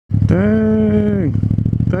Dang!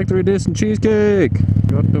 Factory edition cheesecake!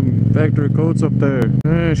 Got them factory coats up there.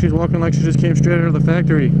 Dang, she's walking like she just came straight out of the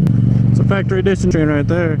factory. It's a factory edition train right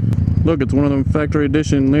there. Look, it's one of them factory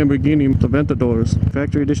edition Lamborghini Aventadors.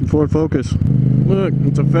 Factory edition Ford Focus. Look,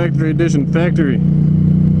 it's a factory edition factory.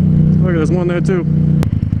 Look, there's one there too.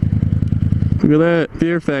 Look at that.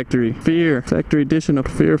 Fear Factory. Fear. Factory edition of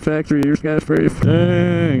Fear Factory.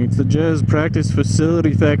 Dang, it's the Jazz Practice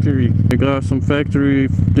Facility Factory. They got some factory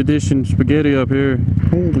edition spaghetti up here.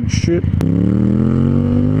 Holy shit.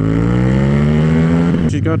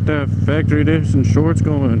 She's got that factory edition shorts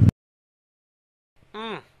going.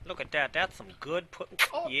 Look at that. That's some good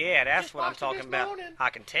yeah, that's what I'm talking about. I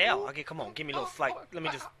can tell. Okay, come on. Give me a little slight. Let me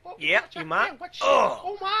just... Yeah, you mind?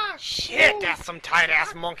 Oh, shit. That's some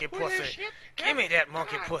tight-ass monkey pussy. Give me that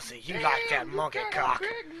monkey pussy. You like that monkey cock.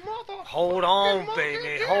 Hold on,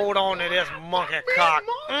 baby. Hold on to this monkey cock.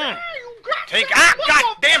 Take...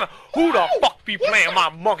 God damn it. Who the fuck be playing my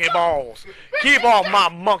monkey balls? Keep off my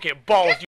monkey balls.